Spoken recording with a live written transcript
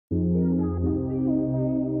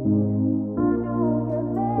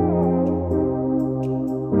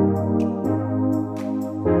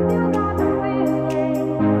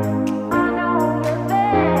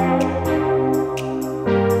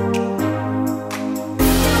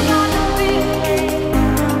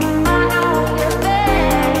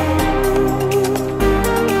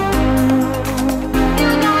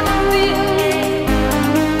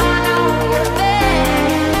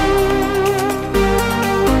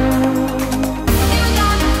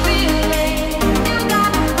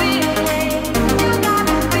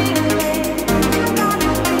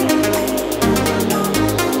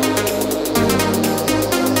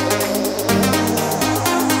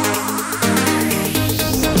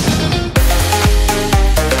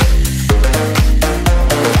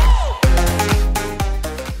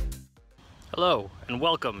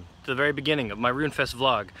welcome to the very beginning of my Runefest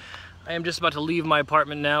vlog. I am just about to leave my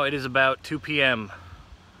apartment now. It is about 2 p.m.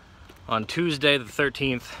 on Tuesday the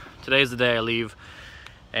 13th. Today is the day I leave,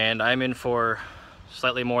 and I'm in for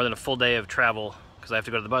slightly more than a full day of travel because I have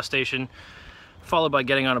to go to the bus station, followed by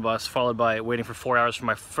getting on a bus, followed by waiting for 4 hours for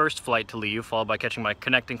my first flight to leave, followed by catching my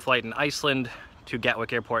connecting flight in Iceland to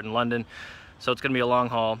Gatwick Airport in London. So it's going to be a long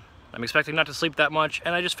haul. I'm expecting not to sleep that much,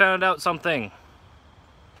 and I just found out something.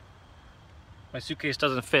 My suitcase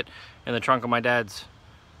doesn't fit in the trunk of my dad's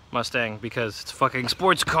Mustang because it's a fucking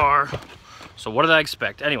sports car. So what did I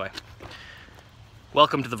expect? Anyway,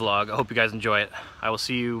 welcome to the vlog. I hope you guys enjoy it. I will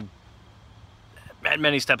see you at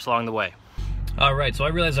many steps along the way. Alright, so I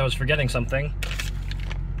realized I was forgetting something.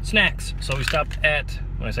 Snacks. So we stopped at,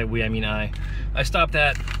 when I say we, I mean I stopped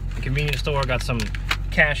at a convenience store, got some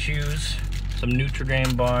cashews, some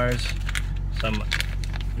Nutri-Grain bars, some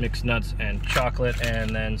mixed nuts and chocolate,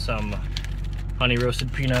 and then some honey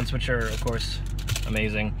roasted peanuts, which are of course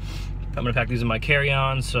amazing. I'm gonna pack these in my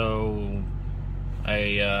carry-on so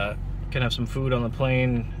I can have some food on the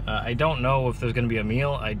plane. I don't know if there's gonna be a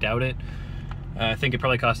meal. I doubt it. I think it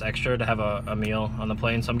probably costs extra to have a meal on the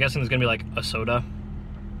plane, so I'm guessing there's gonna be like a soda,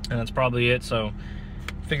 and that's probably it. So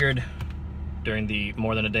figured during the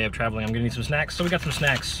more than a day of traveling I'm gonna need some snacks, so we got some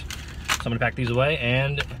snacks. So I'm gonna pack these away,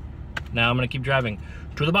 and now I'm gonna keep driving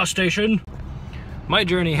to the bus station. My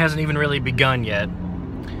journey hasn't even really begun yet,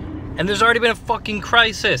 and there's already been a fucking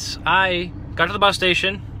crisis. I got to the bus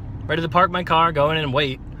station, ready to park my car, go in and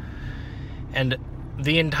wait, and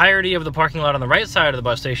the entirety of the parking lot on the right side of the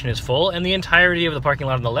bus station is full, and the entirety of the parking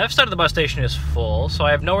lot on the left side of the bus station is full, so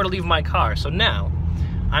I have nowhere to leave my car. So now,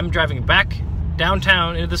 I'm driving back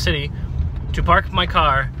downtown into the city to park my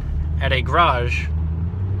car at a garage,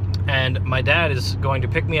 and my dad is going to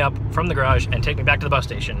pick me up from the garage and take me back to the bus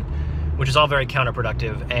station, which is all very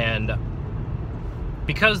counterproductive. And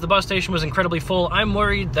because the bus station was incredibly full, I'm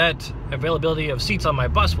worried that availability of seats on my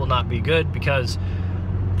bus will not be good because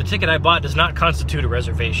the ticket I bought does not constitute a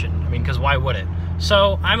reservation. I mean, because why would it?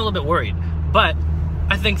 So I'm a little bit worried, but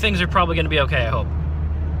I think things are probably going to be okay, I hope.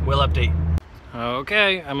 We'll update.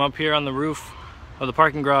 Okay, I'm up here on the roof of the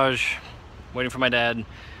parking garage, waiting for my dad.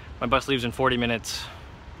 My bus leaves in 40 minutes.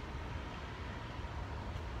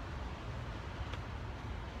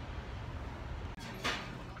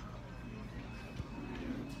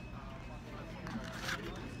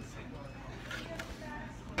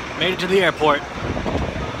 Made it to the airport,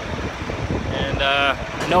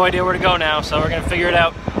 and no idea where to go now, so we're gonna figure it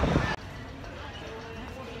out.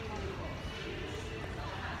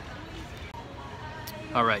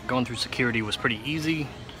 Alright, going through security was pretty easy,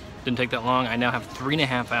 didn't take that long. I now have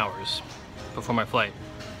 3.5 hours before my flight.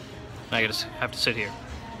 I just have to sit here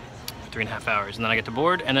for 3.5 hours, and then I get to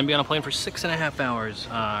board, and then be on a plane for 6.5 hours,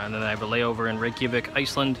 and then I have a layover in Reykjavik,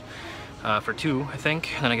 Iceland, for 2, I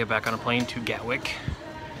think, and then I get back on a plane to Gatwick.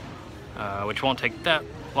 Which won't take that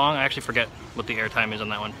long. I actually forget what the airtime is on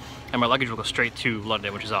that one. And my luggage will go straight to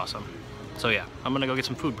London, which is awesome. So yeah, I'm gonna go get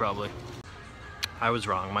some food probably. I was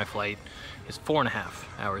wrong. My flight is 4.5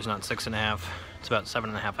 hours, not 6.5. It's about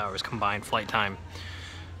 7.5 hours combined flight time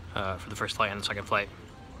for the first flight and the second flight.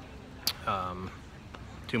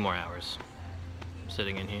 2 more hours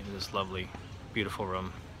sitting in here in this lovely, beautiful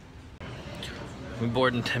room. We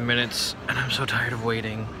board in 10 minutes, and I'm so tired of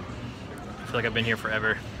waiting. I feel like I've been here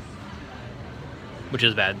forever. Which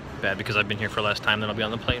is bad because I've been here for less time than I'll be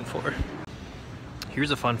on the plane for. Here's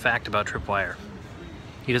a fun fact about Tripwyre.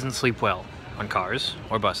 He doesn't sleep well on cars,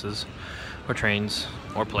 or buses, or trains,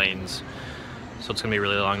 or planes. So it's gonna be a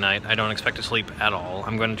really long night. I don't expect to sleep at all.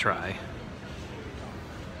 I'm gonna try.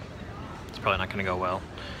 It's probably not gonna go well.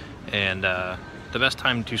 And the best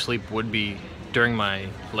time to sleep would be during my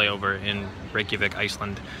layover in Reykjavik,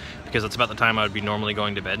 Iceland, because that's about the time I would be normally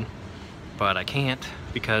going to bed. But I can't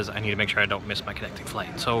because I need to make sure I don't miss my connecting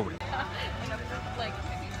flight. So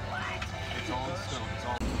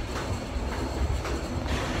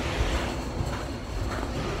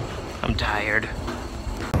I'm tired.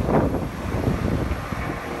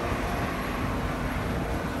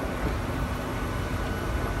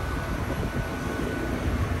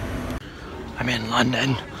 I'm in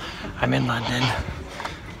London. I'm in London.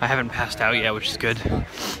 I haven't passed out yet, which is good.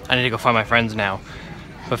 I need to go find my friends now.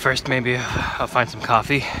 But first, maybe I'll find some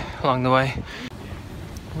coffee along the way.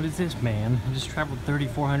 What is this, man? I just traveled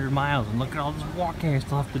 3,400 miles, and look at all this walking I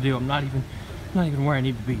still have to do. I'm not even where I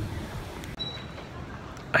need to be.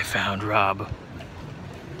 I found Rob.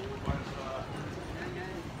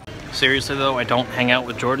 Seriously though, I don't hang out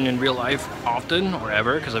with Jordan in real life often or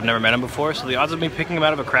ever because I've never met him before, so the odds of me picking him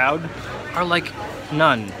out of a crowd are like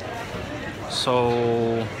none.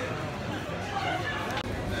 So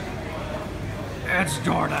It's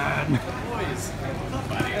Jordan. Boys.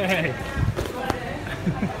 Hey.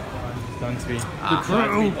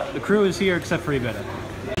 The crew is here except for Yakety.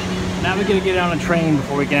 Now we're gonna get on a train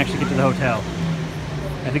before we can actually get to the hotel.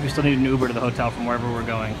 I think we still need an Uber to the hotel from wherever we're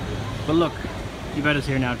going. But look, Yakety's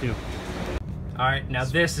here now too. Alright, now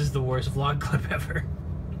this is the worst vlog clip ever.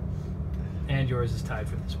 And yours is tied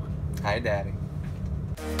for this one. Hi, Daddy.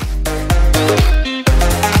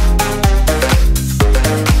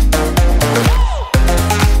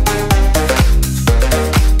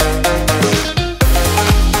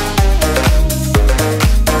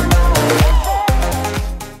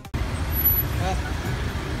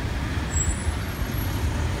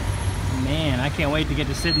 Man, I can't wait to get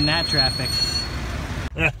to sit in that traffic.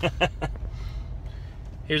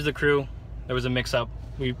 Here's the crew. There was a mix-up.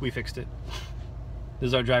 We fixed it. This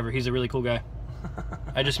is our driver. He's a really cool guy.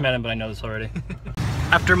 I just met him, but I know this already.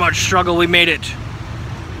 After much struggle, we made it.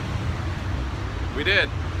 We did.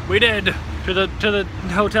 We did to the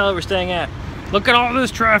hotel that we're staying at. Look at all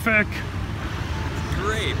this traffic.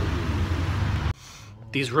 Great.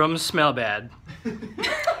 These rooms smell bad.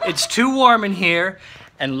 It's too warm in here,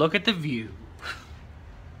 and look at the view.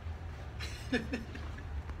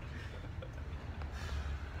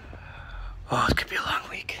 Oh, it could be a long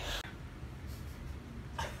week.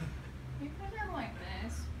 You put it like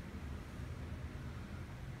this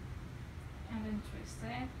and then twist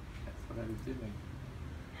it. That's what I was doing.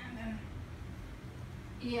 And then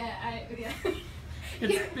yeah.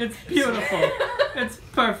 It's beautiful. It's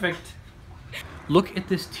perfect. Look at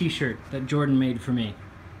this t-shirt that Jordan made for me.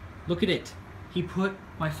 Look at it. He put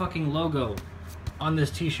my fucking logo on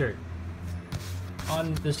this t-shirt.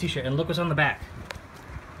 On this t-shirt, and look what's on the back.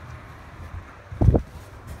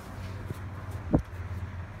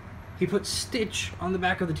 He put Stitch on the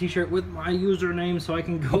back of the t-shirt with my username so I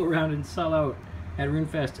can go around and sell out at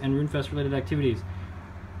Runefest and Runefest related activities.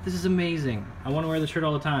 This is amazing. I want to wear this shirt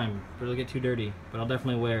all the time, but it'll get too dirty. But I'll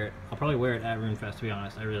definitely wear it. I'll probably wear it at Runefest, to be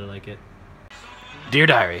honest. I really like it. Dear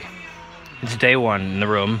Diary, it's day one in the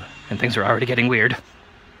room, and things are already getting weird.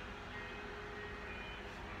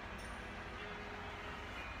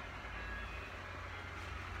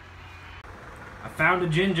 I found a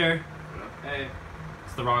ginger. Hey.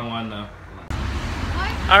 It's the wrong one though.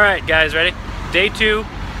 What? Alright guys, ready? Day 2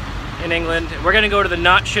 in England. We're gonna go to the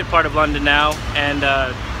not shit part of London now, and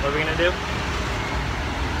what are we gonna do?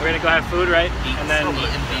 We're gonna go have food, right? And then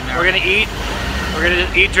we're gonna eat. We're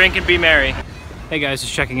gonna eat, drink, and be merry. Hey guys,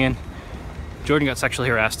 just checking in. Jordan got sexually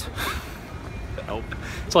harassed. Nope.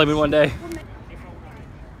 It's only been one day.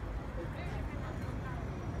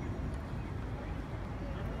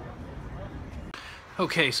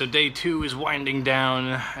 Okay, so day 2 is winding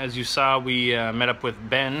down. As you saw, we met up with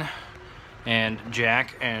Ben and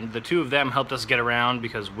Jack, and the two of them helped us get around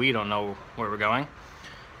because we don't know where we're going.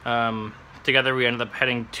 Together we ended up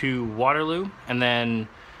heading to Waterloo, and then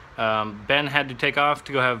Ben had to take off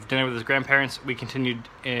to go have dinner with his grandparents. We continued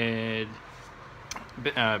in,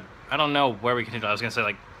 I don't know where we continued. I was gonna say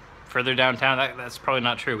like further downtown. That's probably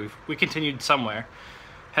not true. We continued somewhere,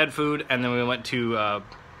 had food, and then we went to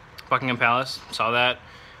Buckingham Palace, saw that,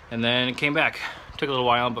 and then came back. Took a little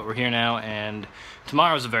while, but we're here now, and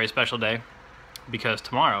tomorrow is a very special day because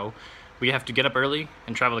tomorrow we have to get up early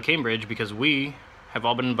and travel to Cambridge because we have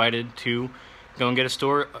all been invited to go and get a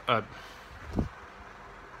store.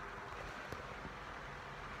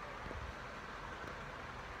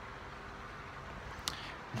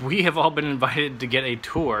 We have all been invited to get a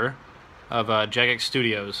tour of Yakety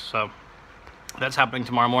Studios, so that's happening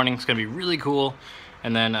tomorrow morning. It's going to be really cool.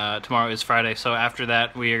 And then tomorrow is Friday, so after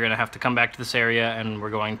that we are going to have to come back to this area, and we're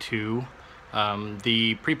going to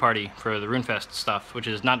the pre-party for the Runefest stuff, which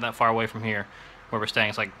is not that far away from here where we're staying.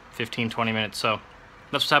 It's like 15-20 minutes, so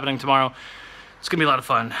that's what's happening tomorrow. It's going to be a lot of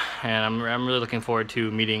fun, and I'm really looking forward to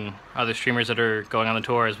meeting other streamers that are going on the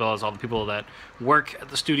tour, as well as all the people that work at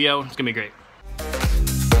the studio. It's going to be great.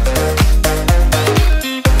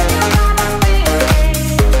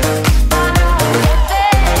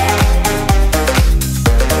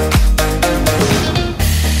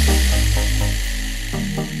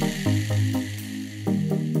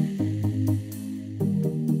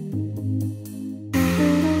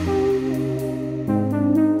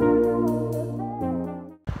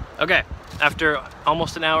 Okay, after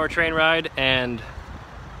almost an hour train ride and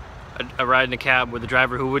a ride in a cab with a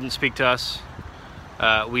driver who wouldn't speak to us,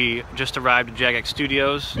 we just arrived at Yakety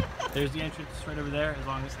Studios. There's the entrance right over there,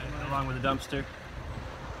 along with the dumpster.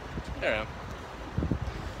 There I am.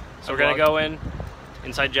 So we're gonna go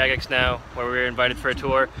inside Yakety now, where we were invited for a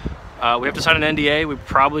tour. We have to sign an NDA. We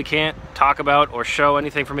probably can't talk about or show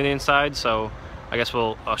anything from the inside, so I guess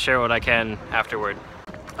I'll share what I can afterward.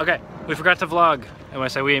 Okay, we forgot to vlog. And when I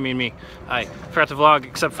say we, I mean me. I forgot to vlog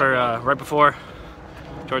except for right before.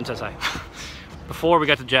 Jordan says hi. Before we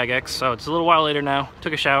got to Jagex, so it's a little while later now.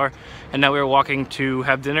 Took a shower, and now we were walking to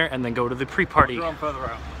have dinner and then go to the pre-party. We're going further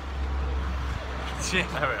out. There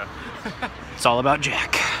we go. It's all about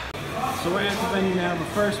Jack. So we're at the venue now, but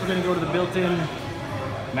first we're gonna go to the built-in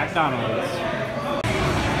McDonald's.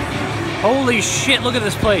 Holy shit, look at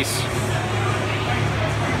this place.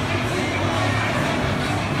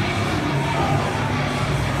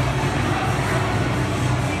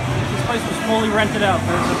 This place was fully rented out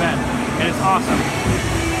for this event, and it's awesome.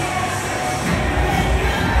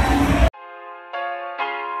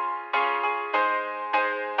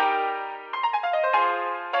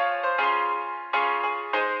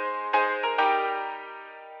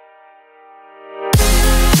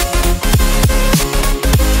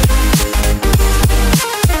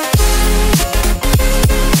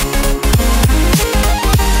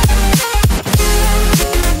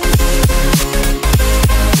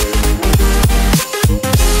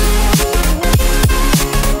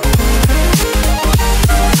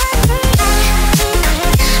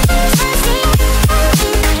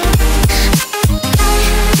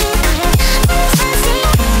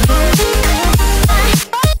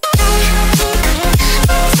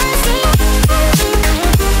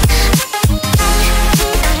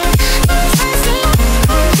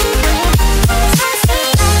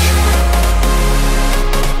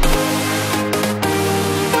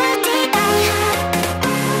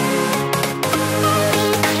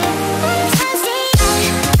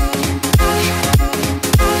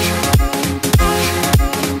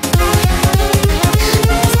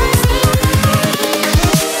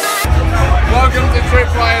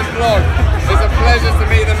 Tripwyre's vlog. It's a pleasure to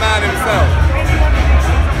meet the man himself.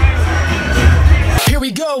 Here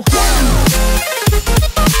we go.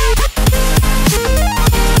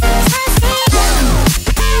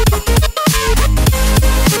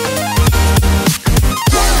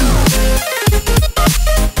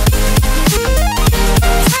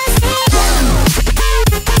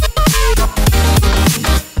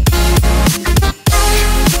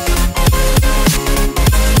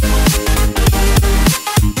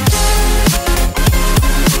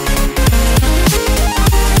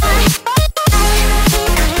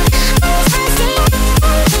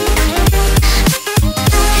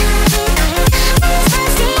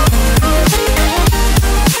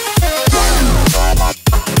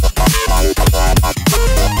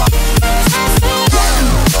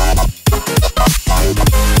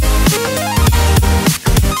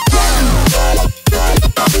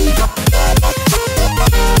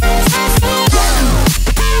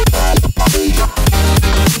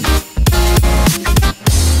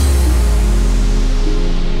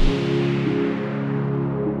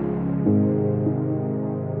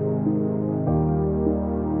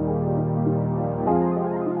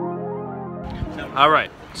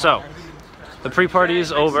 Alright, so the pre-party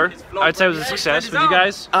is over. I'd say it was a success with you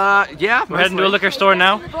guys. Yeah. We're heading to a liquor store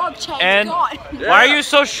now. And why why are you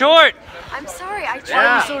so short? I'm sorry, I tried. Why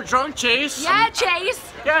are you so drunk, Chase? Yeah, Chase.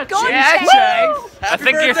 Yeah, Go on, Chase. Chase. I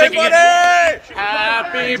think you're thinking it.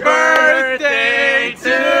 Happy birthday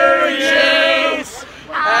to Chase.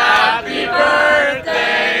 Happy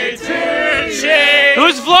birthday to Chase.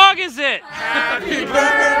 Whose vlog is it? Happy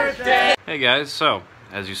birthday. Hey guys, so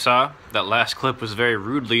as you saw, that last clip was very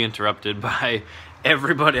rudely interrupted by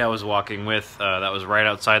everybody I was walking with. That was right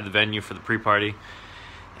outside the venue for the pre-party.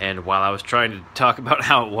 And while I was trying to talk about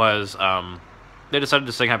how it was, they decided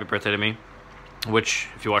to sing happy birthday to me, which,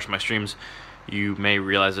 if you watch my streams, you may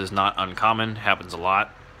realize is not uncommon. Happens a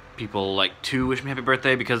lot. People like to wish me happy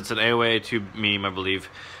birthday because it's an AOA to meme, I believe,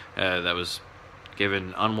 that was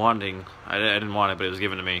given unwanting. I didn't want it, but it was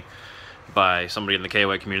given to me by somebody in the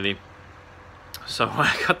KOA community. So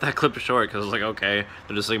I cut that clip short because I was like, okay,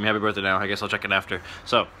 they're just singing me happy birthday now. I guess I'll check it after.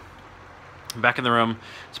 So, back in the room.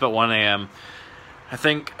 It's about 1 a.m. I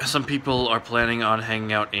think some people are planning on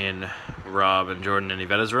hanging out in Rob and Jordan and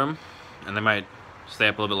Yvetta's room. And they might stay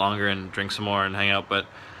up a little bit longer and drink some more and hang out. But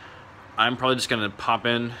I'm probably just going to pop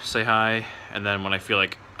in, say hi, and then when I feel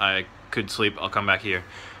like I could sleep, I'll come back here.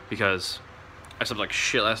 Because I slept like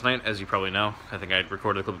shit last night, as you probably know. I think I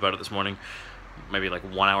recorded a clip about it this morning. Maybe like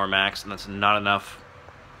 1 hour max, and that's not enough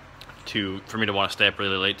for me to want to stay up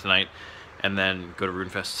really late tonight and then go to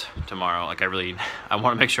Runefest tomorrow. Like I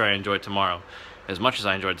want to make sure I enjoy tomorrow as much as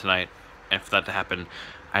I enjoyed tonight, and for that to happen,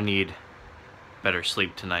 I need better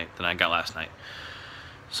sleep tonight than I got last night.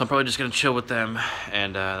 So I'm probably just gonna chill with them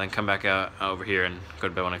and then come back out over here and go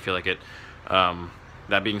to bed when I feel like it.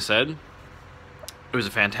 That being said, it was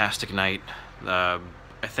a fantastic night. I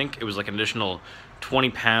think it was like an additional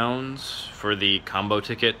 £20 for the combo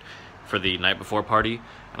ticket for the night before party,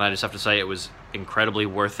 and I just have to say it was incredibly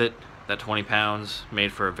worth it. That £20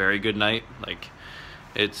 made for a very good night. Like,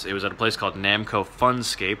 it was at a place called Namco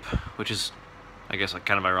Funscape, which is, I guess, like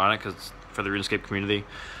kind of ironic because it's for the RuneScape community.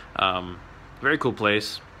 Very cool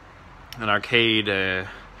place, an arcade,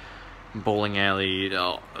 bowling alley,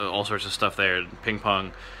 all sorts of stuff there, ping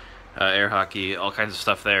pong, air hockey, all kinds of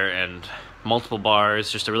stuff there, and multiple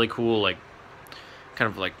bars. Just a really cool, like,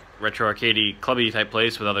 kind of like retro arcadey, clubby type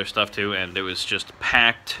place with other stuff too, and it was just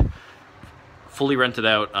packed, fully rented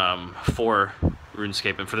out for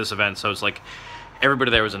RuneScape and for this event. So it's like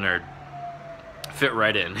everybody there was a nerd, fit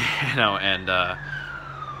right in, you know, and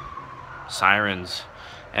sirens,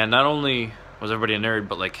 and not only was everybody a nerd,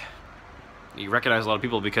 but like you recognize a lot of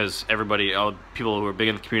people because all the people who were big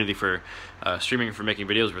in the community for streaming, for making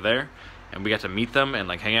videos, were there, and we got to meet them and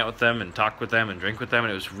like hang out with them and talk with them and drink with them,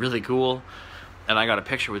 and it was really cool. And I got a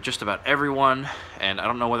picture with just about everyone, and I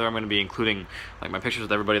don't know whether I'm going to be including like my pictures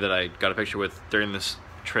with everybody that I got a picture with during this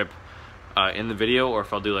trip in the video, or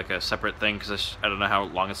if I'll do like a separate thing, because I don't know how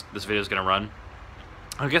long this video is going to run.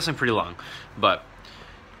 I'm guessing pretty long, but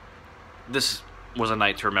this was a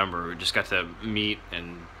night to remember. We just got to meet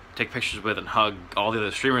and take pictures with and hug all the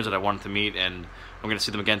other streamers that I wanted to meet, and I'm going to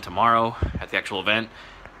see them again tomorrow at the actual event,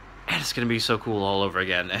 and it's going to be so cool all over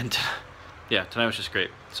again. And yeah, tonight was just great.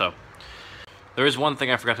 So there is one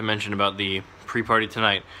thing I forgot to mention about the pre-party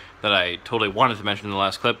tonight that I totally wanted to mention in the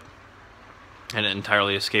last clip, and it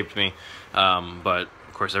entirely escaped me. But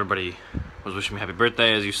of course everybody was wishing me happy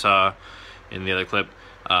birthday, as you saw in the other clip.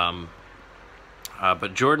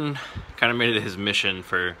 But Jordan kind of made it his mission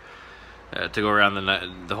to go around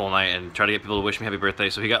the whole night and try to get people to wish me happy birthday.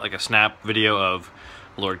 So he got like a snap video of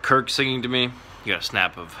Lord Kirk singing to me. He got a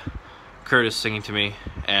snap of Curtis singing to me,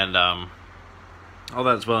 and all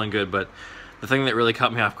that's well and good. But the thing that really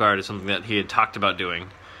caught me off guard is something that he had talked about doing,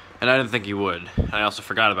 and I didn't think he would. I also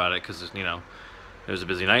forgot about it because, you know, it was a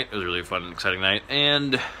busy night. It was a really fun and exciting night,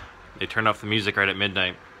 and they turned off the music right at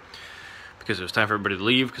midnight because it was time for everybody to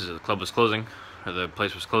leave because the club was closing, or the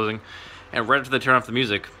place was closing. And right after they turn off the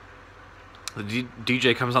music, the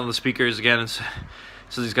DJ comes on the speakers again and says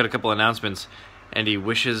he's got a couple announcements, and he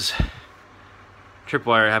wishes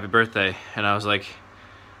Tripwyre happy birthday. And I was like,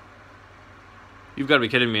 you've got to be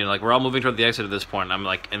kidding me. Like, we're all moving toward the exit at this point. I'm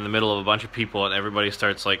like in the middle of a bunch of people, and everybody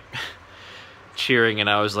starts like cheering, and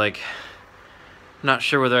I was like, not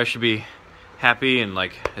sure whether I should be happy and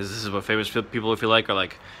like, this is what famous people would feel like, or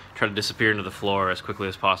like try to disappear into the floor as quickly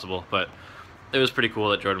as possible. But it was pretty cool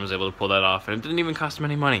that Jordan was able to pull that off, and it didn't even cost him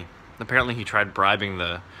any money. Apparently he tried bribing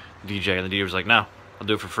the DJ, and the DJ was like, no, I'll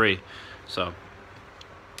do it for free. So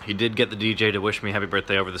he did get the DJ to wish me happy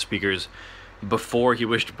birthday over the speakers before he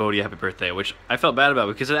wished Bodhi happy birthday, which I felt bad about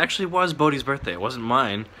because it actually was Bodhi's birthday. It wasn't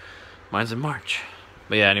mine. Mine's in March.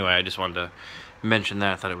 But yeah, anyway, I just wanted to mention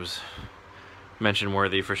that. I thought it was mention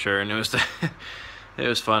worthy for sure, and it was it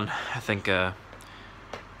was fun. I think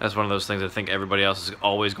that's one of those things I think everybody else is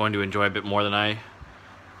always going to enjoy a bit more than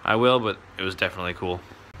I will, but it was definitely cool.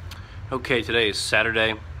 Okay, today is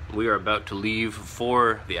Saturday. We are about to leave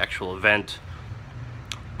for the actual event.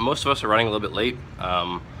 Most of us are running a little bit late.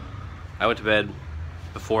 I went to bed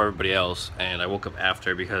before everybody else, and I woke up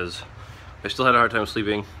after because I still had a hard time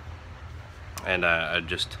sleeping, and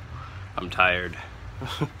I'm tired.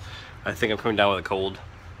 I think I'm coming down with a cold.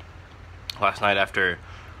 Last night, after,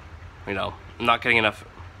 you know, not getting enough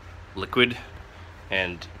liquid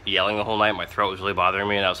and yelling the whole night, my throat was really bothering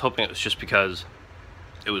me, and I was hoping it was just because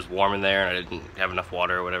it was warm in there and I didn't have enough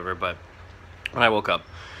water or whatever. But when I woke up,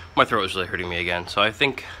 my throat was really hurting me again, so I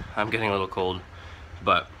think I'm getting a little cold.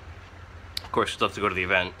 But of course, still have to go to the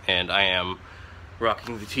event, and I am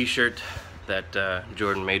rocking the t-shirt that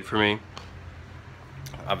Jordan made for me,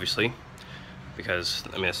 obviously, because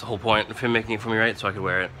I mean that's the whole point of him making it for me, right? So I could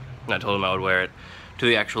wear it, and I told him I would wear it to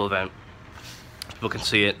the actual event. People can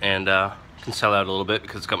see it and can sell out a little bit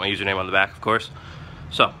because it's got my username on the back, of course.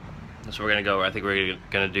 So that's where we're gonna go. I think we're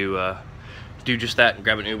gonna do just that and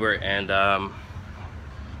grab an Uber, and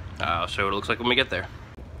I'll show you what it looks like when we get there.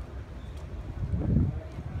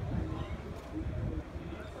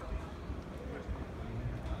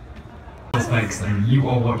 Folks, and you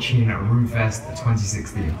are watching Runefest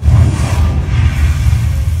 2016.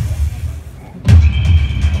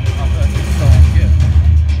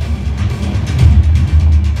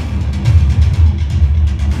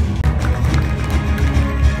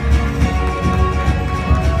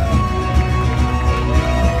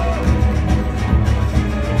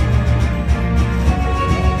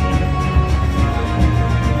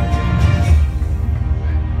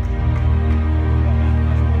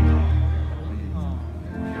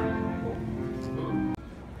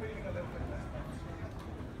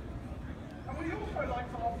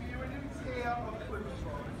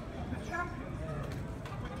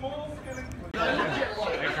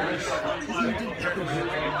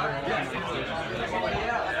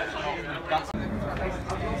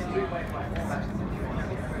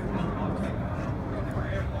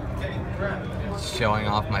 showing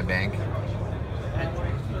off my bank.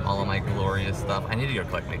 All of my glorious stuff. I need to go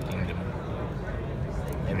collect my kingdom.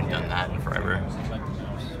 I haven't done that in forever.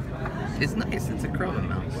 It's nice, it's a crow and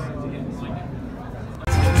mouse.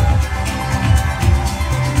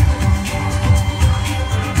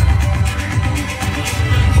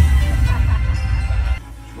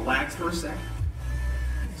 Relax for a sec.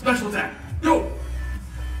 Special attack. Go!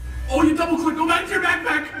 Oh, you double click. Go back to your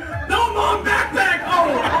backpack. No, Mom, backpack! Oh!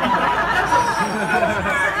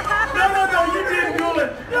 No, you did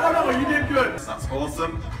good. No, you did good. That's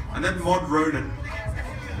awesome. And then mod Ronan.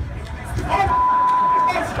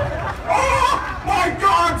 Oh my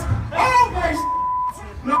God! Oh my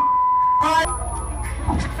no!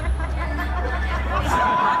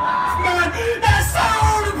 Man, that's so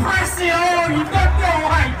depressing! Oh, you've got no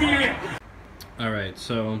idea! Alright,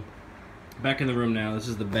 so back in the room now. This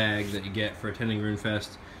is the bag that you get for attending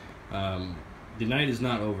Runefest. The night is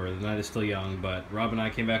not over. The night is still young, but Rob and I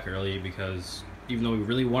came back early because even though we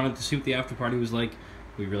really wanted to see what the after party was like,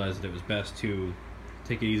 we realized that it was best to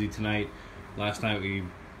take it easy tonight. Last night we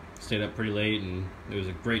stayed up pretty late and it was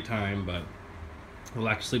a great time, but the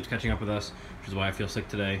lack of sleep's catching up with us, which is why I feel sick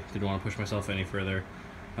today. Didn't want to push myself any further,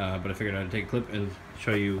 but I figured I'd take a clip and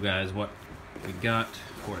show you guys what we got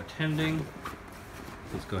for attending.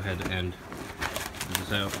 Let's go ahead and do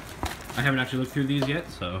this out. I haven't actually looked through these yet,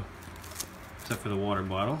 so except for the water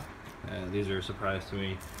bottle. These are a surprise to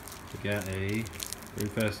me. We got a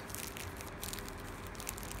Runefest.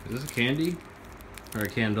 Is this a candy? Or a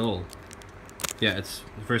candle? Yeah, it's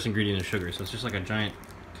the first ingredient is sugar, so it's just like a giant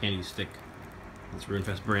candy stick. It's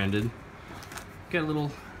Runefest branded. Got a little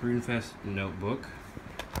Runefest notebook.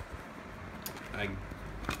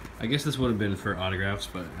 I guess this would have been for autographs,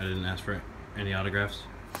 but I didn't ask for any autographs.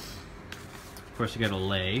 Of course, you got a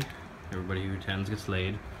lay. Everybody who attends gets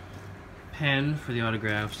laid. Pen for the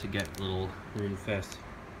autographs. You get a little Runefest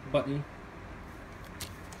button.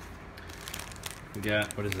 We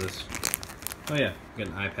got, what is this? Oh yeah, we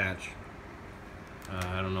got an eye patch.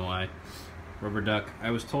 I don't know why. Rubber duck.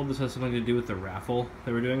 I was told this has something to do with the raffle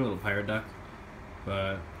they were doing, a little pirate duck,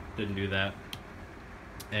 but didn't do that.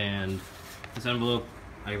 And this envelope,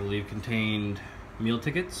 I believe, contained meal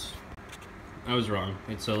tickets. I was wrong.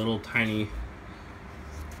 It's a little tiny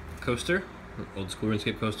coaster, old school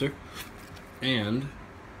RuneScape coaster, and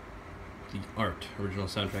the art, original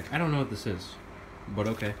soundtrack. I don't know what this is, but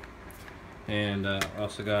okay. And I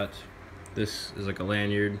also got, this is like a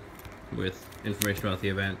lanyard with information about the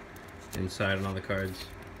event inside and on the cards.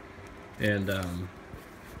 And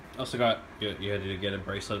also got, you had to get a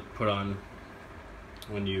bracelet put on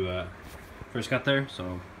when you first got there,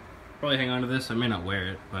 so probably hang on to this. I may not wear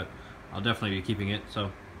it, but I'll definitely be keeping it,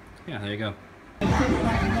 so yeah, there you go.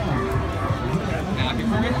 Happy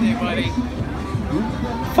birthday, buddy.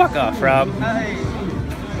 Fuck off, Rob. Hi.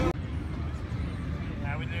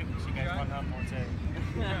 How we doing? You guys want up more too?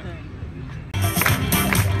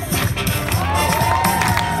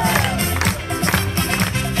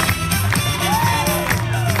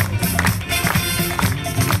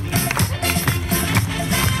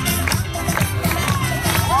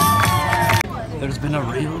 There's been a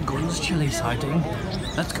real Guns Chili sighting.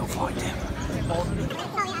 Let's go find him.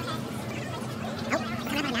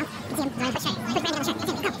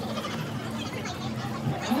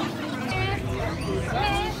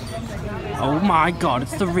 Oh my god,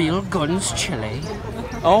 it's the real Guns Chili.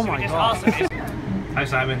 Oh my god. Hi,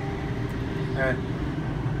 Simon. Hey.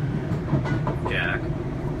 Jack.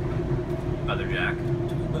 Other Jack.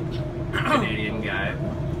 Canadian guy.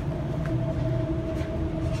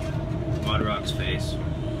 Modrock's face.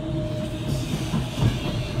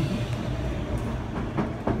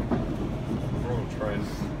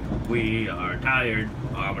 We are tired.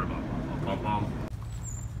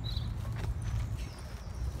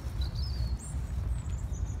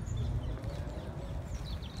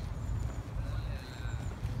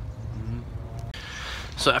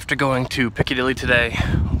 So after going to Piccadilly today,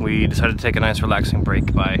 we decided to take a nice relaxing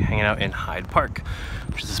break by hanging out in Hyde Park,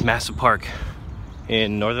 which is this massive park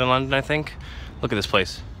in northern London, I think. Look at this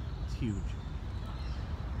place. It's huge.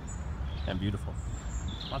 And beautiful.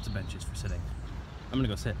 Lots of benches for sitting. I'm gonna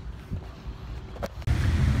go sit. I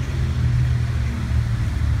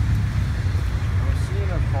was seeing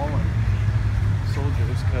our fallen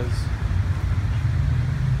soldiers because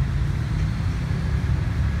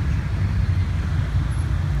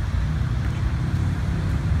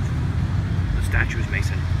the statue is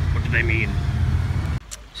Mason. What do they mean?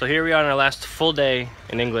 So here we are on our last full day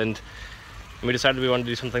in England, and we decided we wanted to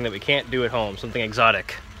do something that we can't do at home, something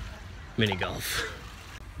exotic. Mini golf.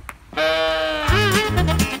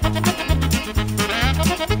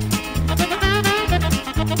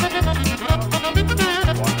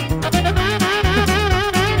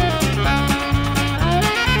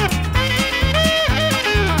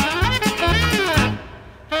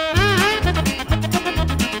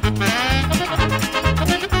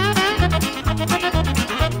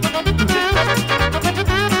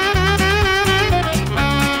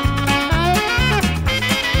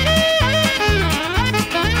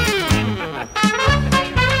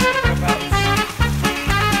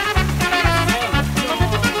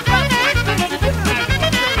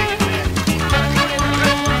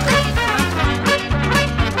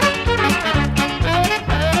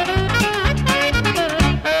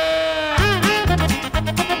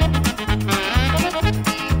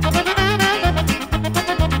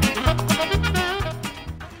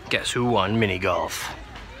 Guess who won mini golf?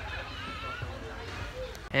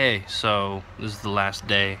 Hey, so this is the last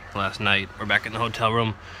day, last night. We're back in the hotel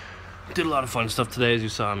room. Did a lot of fun stuff today, as you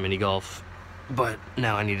saw in mini golf. But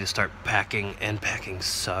now I need to start packing, and packing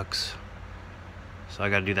sucks. So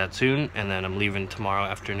I gotta do that soon, and then I'm leaving tomorrow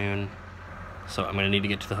afternoon. So I'm gonna need to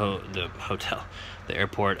get to the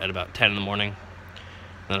airport at about 10 in the morning.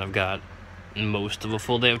 Then I've got most of a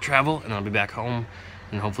full day of travel, and I'll be back home,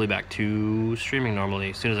 and hopefully back to streaming normally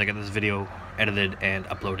as soon as I get this video edited and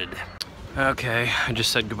uploaded. Okay, I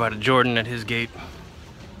just said goodbye to Jordan at his gate,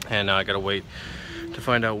 and I gotta wait to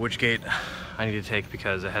find out which gate I need to take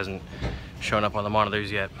because it hasn't shown up on the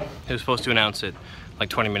monitors yet. It was supposed to announce it like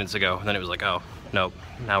 20 minutes ago, and then it was like, oh, nope,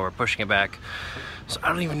 now we're pushing it back. So I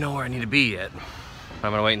don't even know where I need to be yet.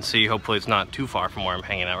 I'm gonna wait and see. Hopefully it's not too far from where I'm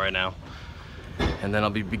hanging out right now. And then I'll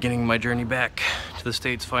be beginning my journey back to the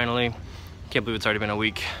States finally. Can't believe it's already been a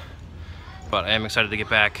week. But I am excited to get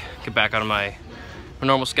back on my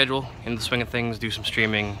normal schedule, into the swing of things, do some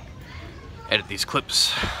streaming, edit these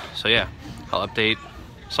clips. So yeah, I'll update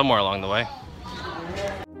somewhere along the way.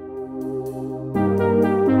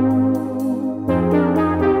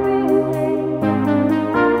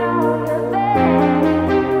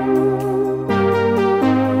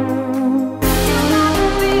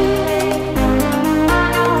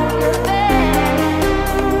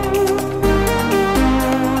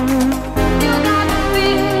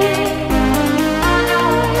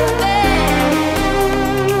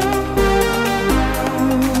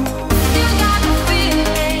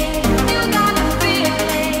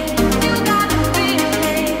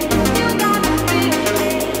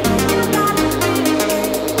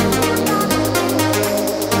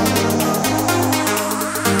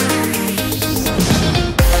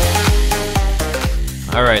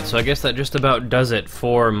 Alright, so I guess that just about does it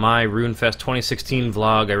for my Runefest 2016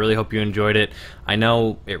 vlog. I really hope you enjoyed it. I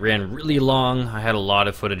know it ran really long. I had a lot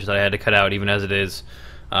of footage that I had to cut out, even as it is.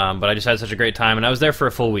 But I just had such a great time, and I was there for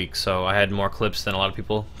a full week, so I had more clips than a lot of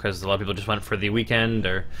people, because a lot of people just went for the weekend,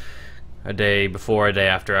 or a day before, a day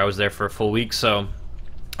after. I was there for a full week, so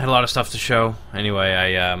I had a lot of stuff to show. Anyway,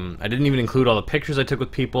 I didn't even include all the pictures I took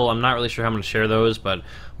with people. I'm not really sure how I'm going to share those, but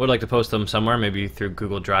would like to post them somewhere, maybe through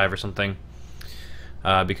Google Drive or something.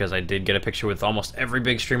 Because I did get a picture with almost every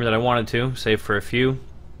big streamer that I wanted to, save for a few.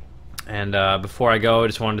 And before I go, I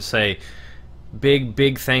just wanted to say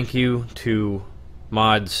big thank you to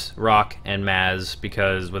Mods, Rock, and Maz,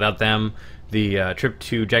 because without them, the trip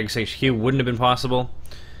to Jagex HQ wouldn't have been possible.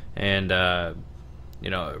 And you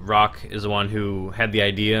know, Rock is the one who had the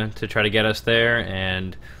idea to try to get us there,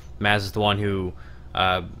 and Maz is the one who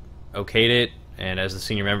okayed it. And as the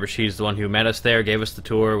senior member, she's the one who met us there, gave us the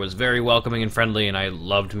tour, was very welcoming and friendly, and I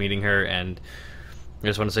loved meeting her. And I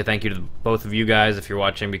just want to say thank you to both of you guys if you're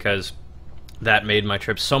watching, because that made my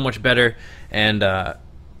trip so much better. And an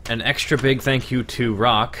extra big thank you to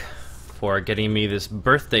Rock for getting me this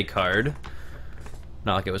birthday card.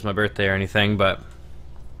 Not like it was my birthday or anything, but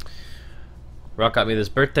Rock got me this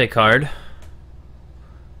birthday card,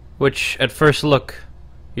 which at first look,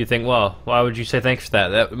 you think, well, why would you say thanks for that?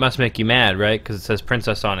 That must make you mad, right? Because it says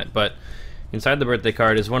princess on it. But inside the birthday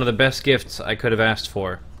card is one of the best gifts I could have asked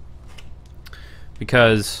for.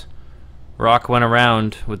 Because Rock went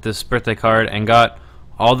around with this birthday card and got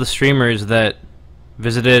all the streamers that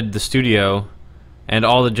visited the studio and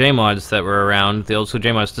all the JMods that were around, the old school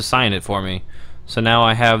JMods, to sign it for me. So now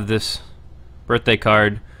I have this birthday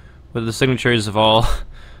card with the signatures of all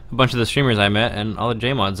a bunch of the streamers I met and all the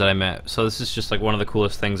JMods that I met. So this is just like one of the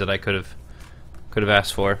coolest things that I could have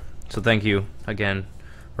asked for. So thank you again,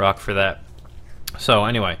 Rock, for that. So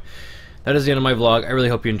anyway, that is the end of my vlog. I really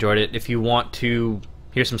hope you enjoyed it. If you want to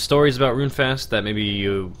hear some stories about Runefest, that maybe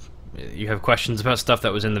you have questions about stuff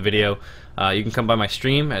that was in the video, you can come by my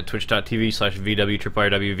stream at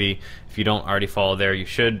twitch.tv/VW_Tripwyrewv. If you don't already follow there, you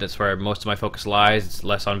should. That's where most of my focus lies. It's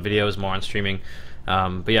less on videos, more on streaming.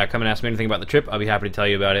 But yeah, come and ask me anything about the trip. I'll be happy to tell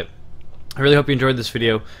you about it. I really hope you enjoyed this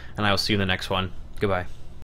video, and I will see you in the next one. Goodbye.